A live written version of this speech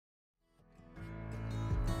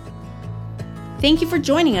Thank you for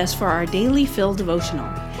joining us for our Daily Fill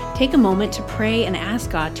devotional. Take a moment to pray and ask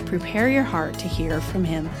God to prepare your heart to hear from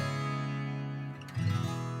Him.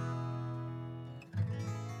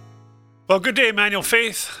 Well, good day, Emmanuel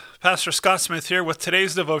Faith. Pastor Scott Smith here with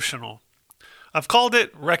today's devotional. I've called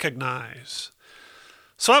it Recognize.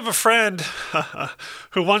 So I have a friend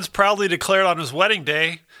who once proudly declared on his wedding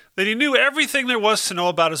day that he knew everything there was to know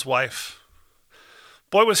about his wife.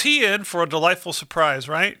 Boy, was he in for a delightful surprise,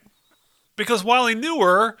 right? Because while he knew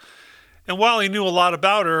her, and while he knew a lot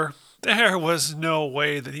about her, there was no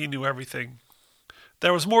way that he knew everything.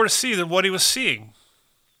 There was more to see than what he was seeing.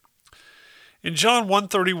 In John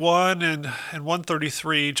 1:31 and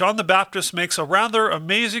 1:33, John the Baptist makes a rather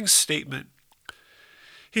amazing statement.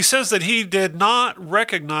 He says that he did not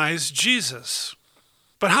recognize Jesus.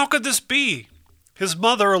 But how could this be? His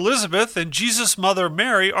mother Elizabeth and Jesus' mother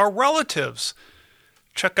Mary are relatives.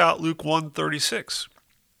 Check out Luke 1:36.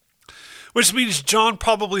 Which means John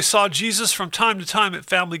probably saw Jesus from time to time at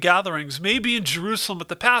family gatherings, maybe in Jerusalem at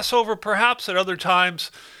the Passover, perhaps at other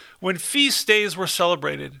times when feast days were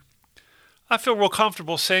celebrated. I feel real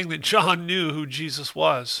comfortable saying that John knew who Jesus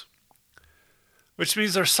was, which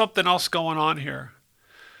means there's something else going on here.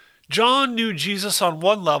 John knew Jesus on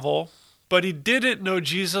one level, but he didn't know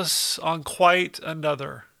Jesus on quite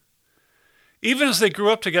another. Even as they grew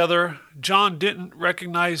up together, John didn't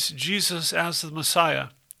recognize Jesus as the Messiah.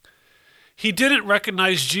 He didn't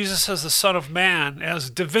recognize Jesus as the Son of Man, as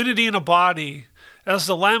divinity in a body, as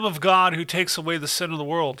the Lamb of God who takes away the sin of the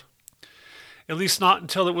world. At least not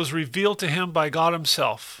until it was revealed to him by God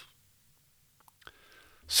himself.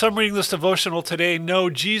 Some reading this devotional today know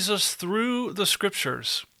Jesus through the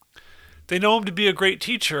Scriptures. They know him to be a great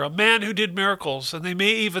teacher, a man who did miracles, and they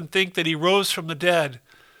may even think that he rose from the dead,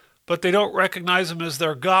 but they don't recognize him as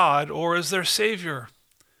their God or as their Savior.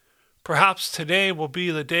 Perhaps today will be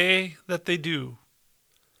the day that they do.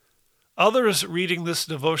 Others reading this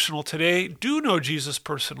devotional today do know Jesus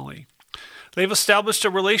personally. They've established a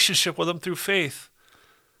relationship with him through faith,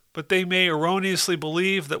 but they may erroneously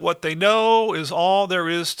believe that what they know is all there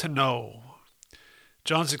is to know.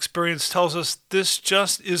 John's experience tells us this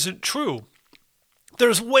just isn't true.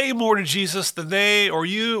 There's way more to Jesus than they or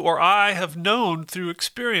you or I have known through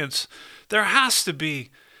experience. There has to be.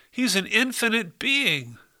 He's an infinite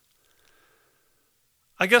being.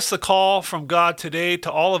 I guess the call from God today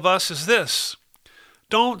to all of us is this.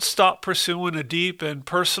 Don't stop pursuing a deep and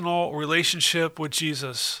personal relationship with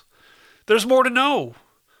Jesus. There's more to know,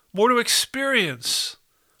 more to experience,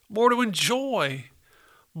 more to enjoy,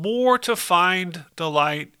 more to find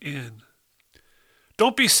delight in.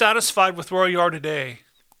 Don't be satisfied with where you are today.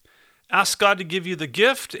 Ask God to give you the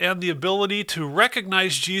gift and the ability to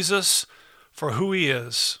recognize Jesus for who he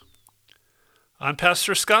is. I'm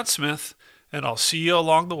Pastor Scott Smith, and I'll see you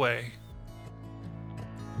along the way.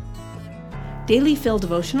 Daily Fill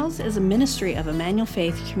Devotionals is a ministry of Emmanuel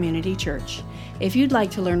Faith Community Church. If you'd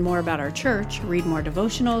like to learn more about our church, read more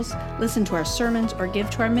devotionals, listen to our sermons, or give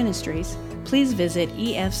to our ministries, please visit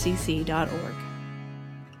efcc.org.